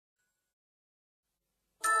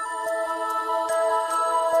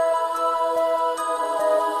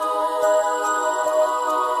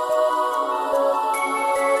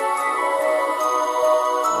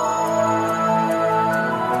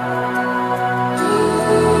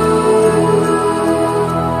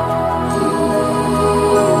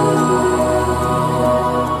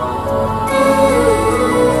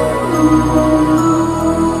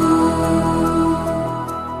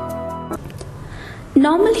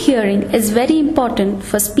hearing is very important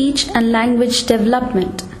for speech and language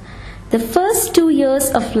development. The first 2 years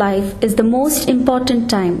of life is the most important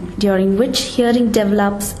time during which hearing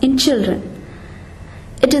develops in children.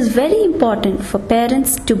 It is very important for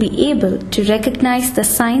parents to be able to recognize the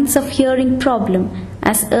signs of hearing problem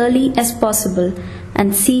as early as possible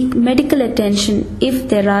and seek medical attention if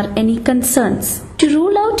there are any concerns. To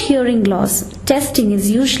rule out hearing loss, testing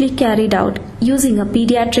is usually carried out using a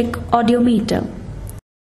pediatric audiometer.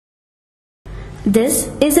 This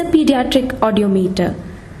is a pediatric audiometer.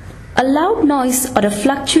 A loud noise or a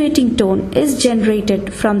fluctuating tone is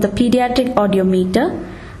generated from the pediatric audiometer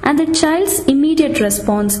and the child's immediate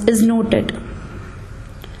response is noted.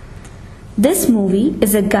 This movie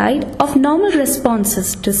is a guide of normal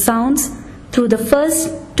responses to sounds through the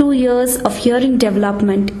first 2 years of hearing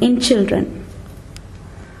development in children.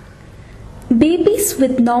 Babies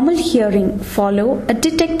with normal hearing follow a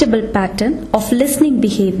detectable pattern of listening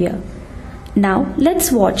behavior. Now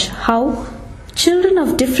let's watch how children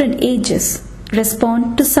of different ages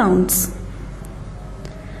respond to sounds.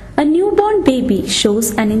 A newborn baby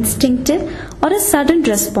shows an instinctive or a sudden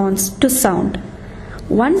response to sound.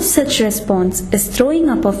 One such response is throwing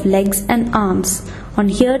up of legs and arms on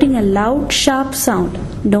hearing a loud, sharp sound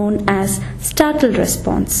known as startle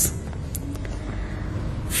response.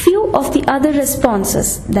 Few of the other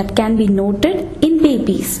responses that can be noted in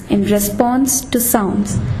babies in response to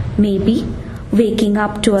sounds may be waking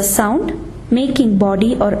up to a sound, making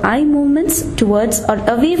body or eye movements towards or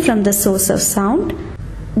away from the source of sound.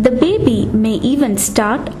 The baby may even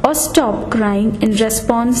start or stop crying in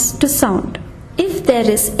response to sound. If there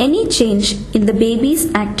is any change in the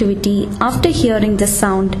baby's activity after hearing the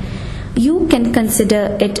sound, you can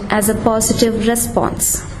consider it as a positive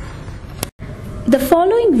response. The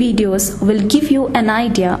following videos will give you an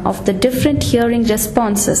idea of the different hearing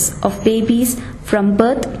responses of babies from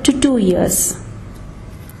birth to 2 years.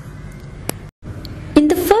 In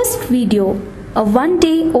the first video, a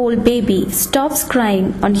 1-day-old baby stops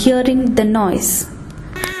crying on hearing the noise.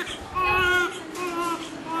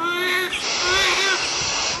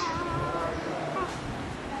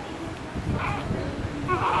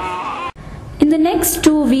 In the next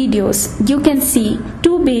 2 videos, you can see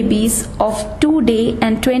 2 babies of 2 days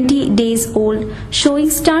and 20 days old showing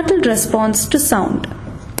startled response to sound.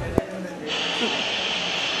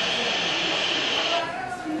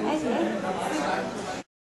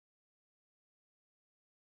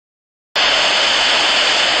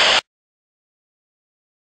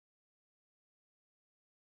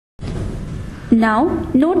 Now,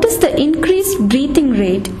 notice the increased breathing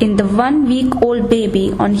rate in the 1-week-old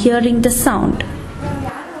baby on hearing the sound.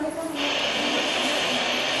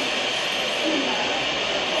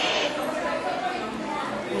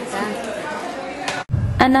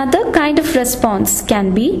 Another kind of response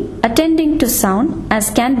can be attending to sound, as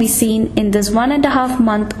can be seen in this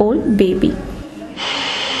 1.5-month-old baby.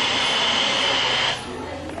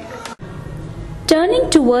 Turning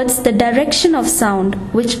towards the direction of sound,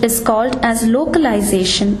 which is called as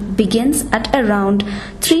localization, begins at around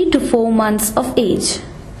 3 to 4 months of age.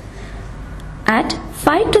 At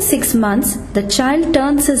 5 to 6 months, the child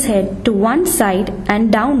turns his head to one side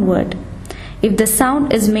and downward if the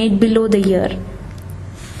sound is made below the ear.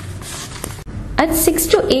 At 6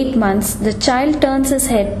 to 8 months, the child turns his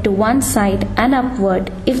head to one side and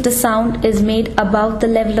upward if the sound is made above the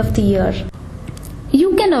level of the ear.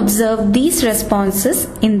 You can observe these responses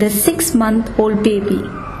in the 6-month-old baby.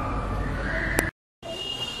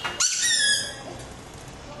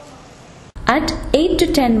 At 8 to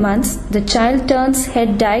 10 months, the child turns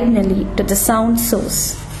head diagonally to the sound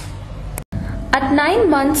source. At 9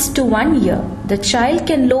 months to 1 year, the child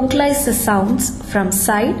can localize the sounds from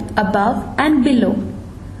side, above and below.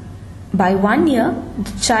 By 1 year,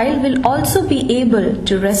 the child will also be able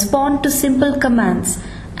to respond to simple commands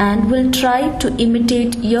and will try to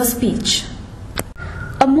imitate your speech.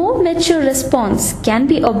 A more mature response can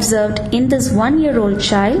be observed in this 1-year-old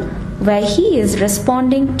child where he is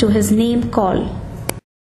responding to his name call.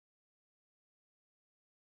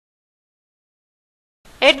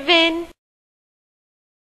 Edwin.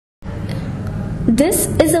 This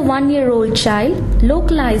is a 1-year-old child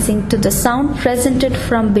localizing to the sound presented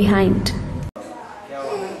from behind.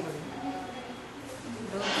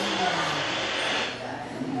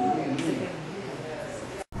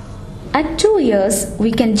 At 2 years,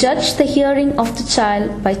 we can judge the hearing of the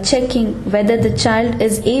child by checking whether the child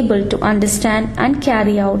is able to understand and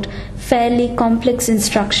carry out fairly complex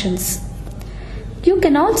instructions. You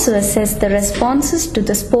can also assess the responses to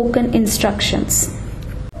the spoken instructions.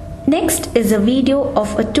 Next is a video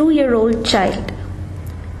of a 2-year-old child.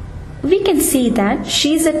 we can see that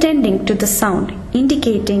she is attending to the sound,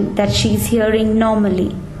 indicating that she is hearing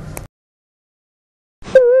normally.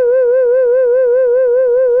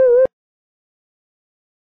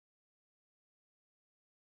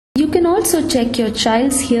 You can also check your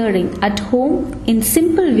child's hearing at home in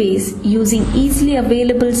simple ways using easily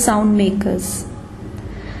available sound makers.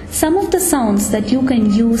 Some of the sounds that you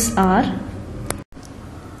can use are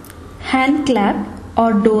hand clap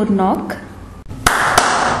or door knock,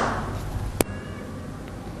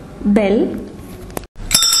 bell,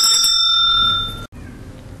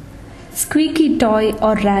 squeaky toy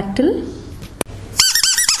or rattle,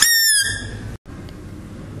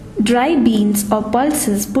 dry beans or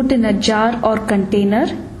pulses put in a jar or container,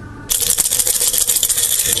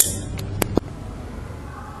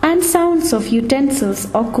 and sounds of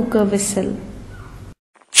utensils or cooker whistle.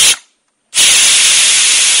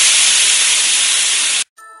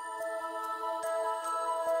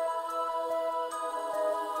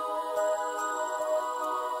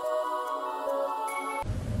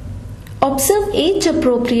 Observe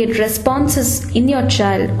age-appropriate responses in your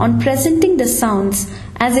child on presenting the sounds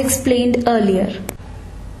as explained earlier.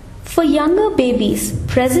 For younger babies,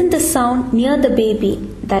 present the sound near the baby,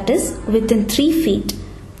 that is within 3 feet,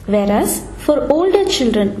 whereas for older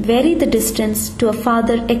children vary the distance to a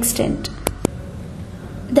farther extent.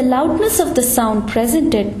 The loudness of the sound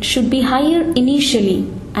presented should be higher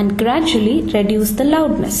initially and gradually reduce the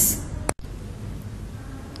loudness.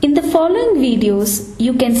 In the following videos,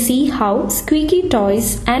 you can see how squeaky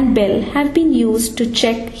toys and bell have been used to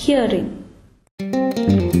check hearing.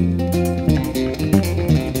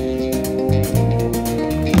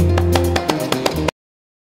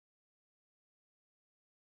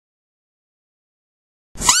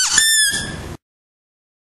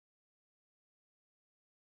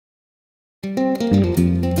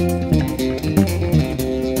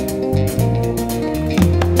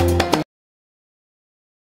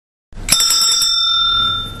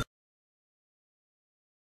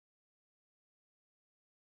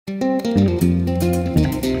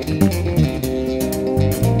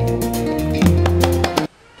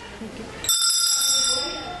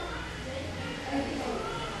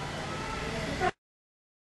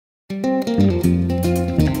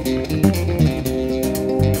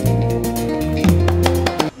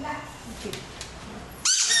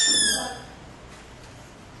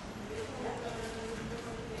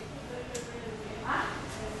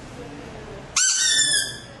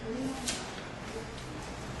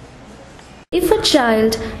 If a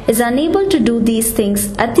child is unable to do these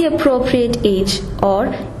things at the appropriate age,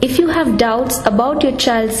 or if you have doubts about your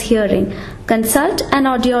child's hearing, consult an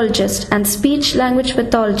audiologist and speech-language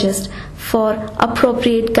pathologist for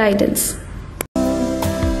appropriate guidance.